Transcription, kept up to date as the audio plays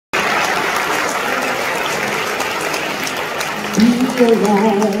the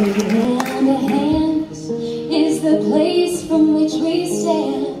light. Hand to hand is the place from which we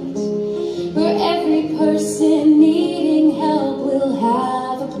stand, where every person needing help will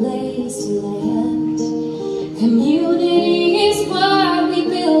have a place to land. Community is what we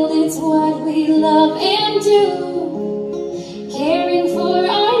build, it's what we love and do. Caring for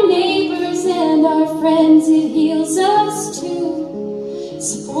our neighbors and our friends, it heals us too.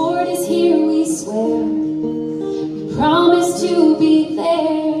 Support is here, we swear. We promise to be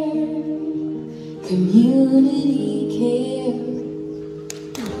there. Community care.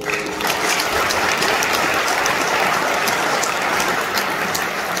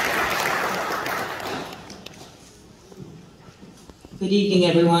 Good evening,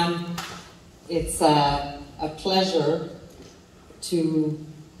 everyone. It's a pleasure to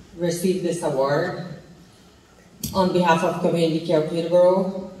receive this award. On behalf of Community Care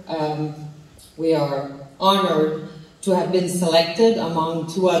Peterborough, we are honored to have been selected among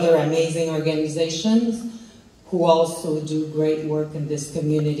 2 other amazing organizations who also do great work in this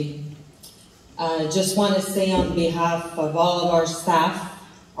community. I just want to say on behalf of all of our staff,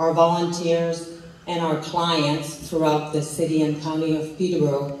 our volunteers, and our clients throughout the city and county of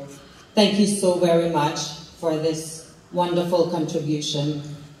Peterborough, thank you so very much for this wonderful contribution.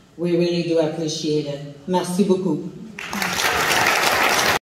 We really do appreciate it. Merci beaucoup.